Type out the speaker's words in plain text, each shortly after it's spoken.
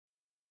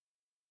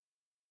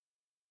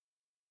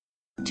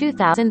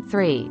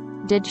2003.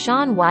 Did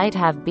Shaun White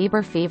have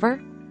Bieber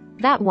fever?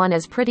 That one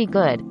is pretty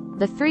good,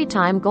 the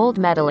three-time gold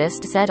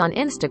medalist said on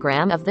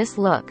Instagram of this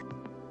look.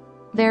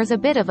 There's a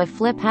bit of a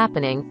flip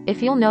happening,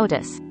 if you'll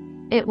notice.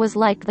 It was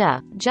like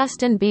the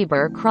Justin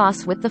Bieber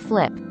cross with the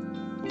flip.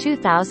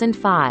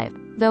 2005.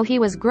 Though he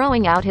was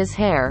growing out his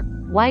hair,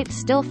 White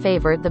still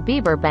favored the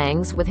Bieber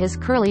bangs with his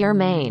curlier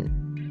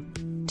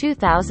mane.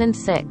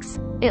 2006.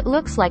 It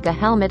looks like a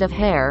helmet of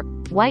hair,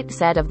 White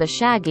said of the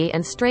shaggy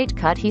and straight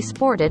cut he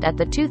sported at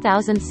the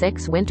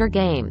 2006 Winter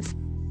Games.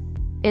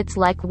 It's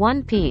like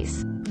one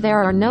piece.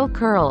 There are no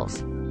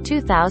curls.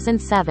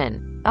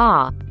 2007.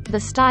 The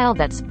style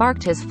that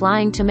sparked his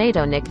Flying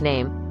Tomato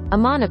nickname, a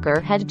moniker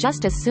he'd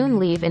just as soon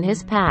leave in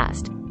his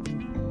past.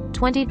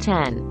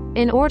 2010.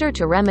 In order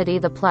to remedy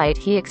the plight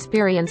he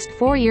experienced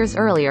 4 years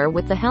earlier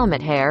with the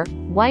helmet hair,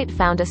 White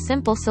found a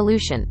simple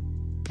solution.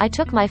 I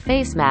took my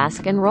face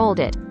mask and rolled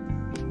it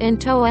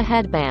into a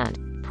headband.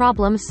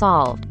 Problem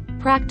solved.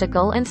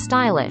 Practical and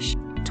stylish.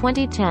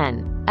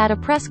 2010. At a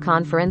press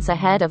conference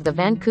ahead of the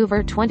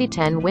Vancouver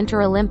 2010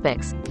 Winter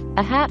Olympics,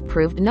 a hat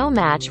proved no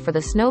match for the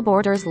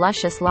snowboarder's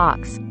luscious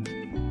locks.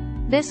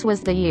 This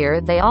was the year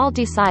they all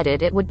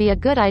decided it would be a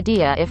good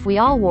idea if we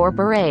all wore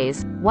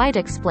berets, White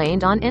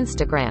explained on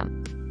Instagram.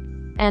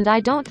 And I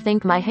don't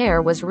think my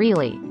hair was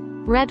really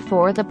red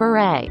for the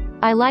beret.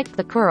 I liked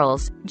the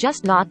curls,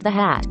 just not the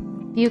hat.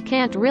 You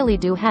can't really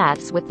do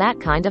hats with that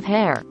kind of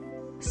hair.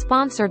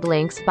 Sponsored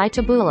links by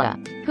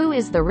Taboola. Who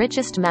is the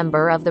richest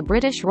member of the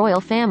British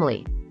royal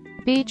family?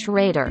 Beach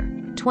Raider.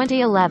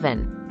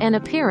 2011. An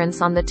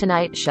appearance on The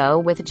Tonight Show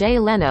with Jay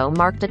Leno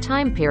marked a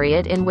time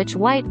period in which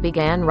White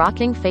began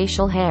rocking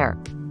facial hair.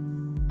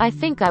 I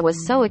think I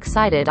was so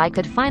excited I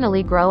could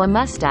finally grow a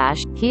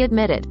mustache, he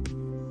admitted.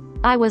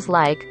 I was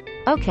like,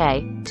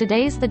 okay,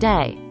 today's the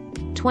day.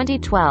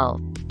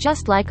 2012.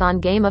 Just like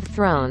on Game of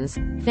Thrones,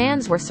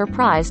 fans were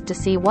surprised to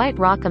see White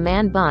rock a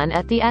man bun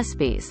at the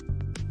ESPYs.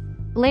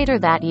 Later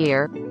that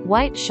year,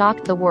 White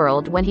shocked the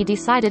world when he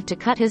decided to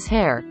cut his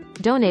hair,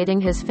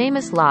 donating his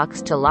famous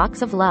locks to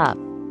Locks of Love.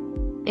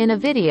 In a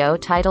video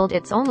titled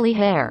It's Only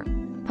Hair,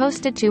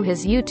 posted to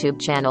his YouTube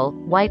channel,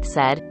 White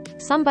said,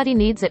 "Somebody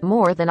needs it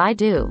more than I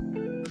do."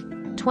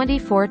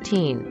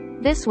 2014.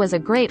 This was a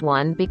great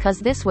one because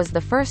this was the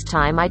first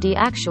time I'd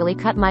actually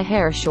cut my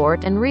hair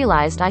short and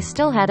realized I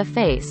still had a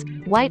face,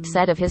 White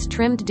said of his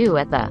trimmed do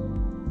at the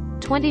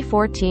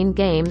 2014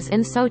 Games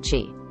in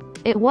Sochi.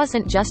 It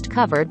wasn't just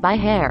covered by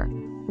hair.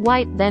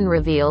 White then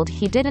revealed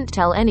he didn't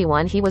tell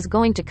anyone he was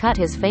going to cut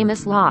his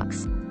famous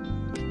locks.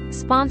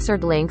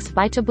 Sponsored links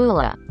by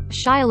Taboola.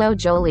 Shiloh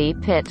Jolie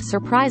Pitt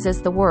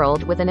surprises the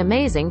world with an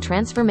amazing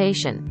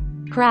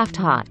transformation. Craft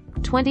Hot.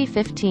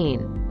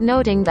 2015.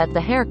 Noting that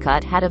the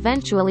haircut had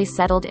eventually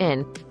settled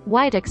in,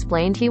 White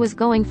explained he was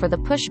going for the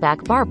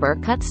pushback barber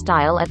cut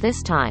style at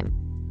this time.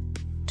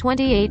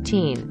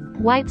 2018.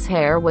 White's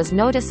hair was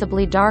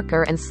noticeably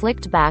darker and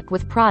slicked back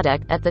with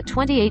product at the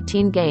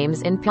 2018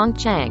 Games in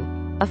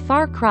Pyeongchang, a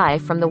far cry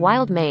from the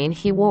wild mane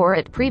he wore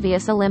at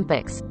previous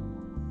Olympics.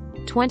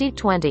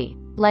 2020.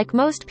 Like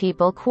most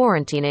people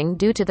quarantining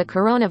due to the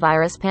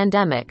coronavirus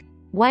pandemic,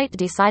 White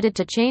decided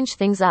to change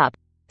things up,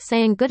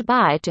 saying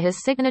goodbye to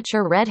his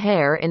signature red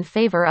hair in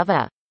favor of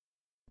a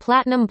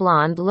platinum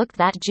blonde look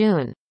that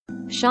June.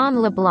 Shaun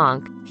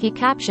LeBlanc, he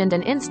captioned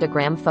an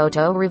Instagram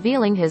photo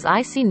revealing his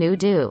icy new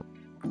do.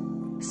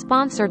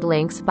 Sponsored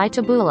links by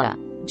Taboola.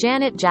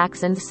 Janet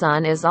Jackson's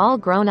son is all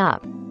grown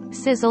up.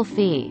 Sizzle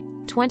Fee.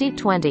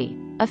 2020.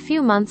 A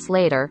few months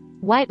later,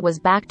 White was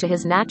back to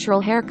his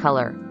natural hair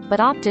color, but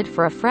opted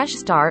for a fresh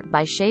start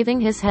by shaving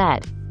his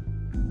head.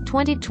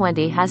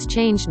 2020 has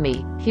changed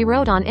me, he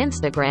wrote on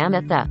Instagram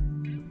at the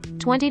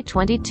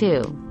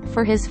 2022.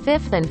 For his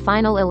fifth and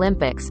final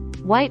Olympics,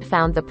 White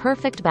found the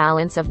perfect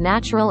balance of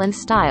natural and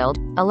styled,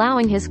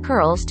 allowing his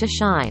curls to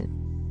shine.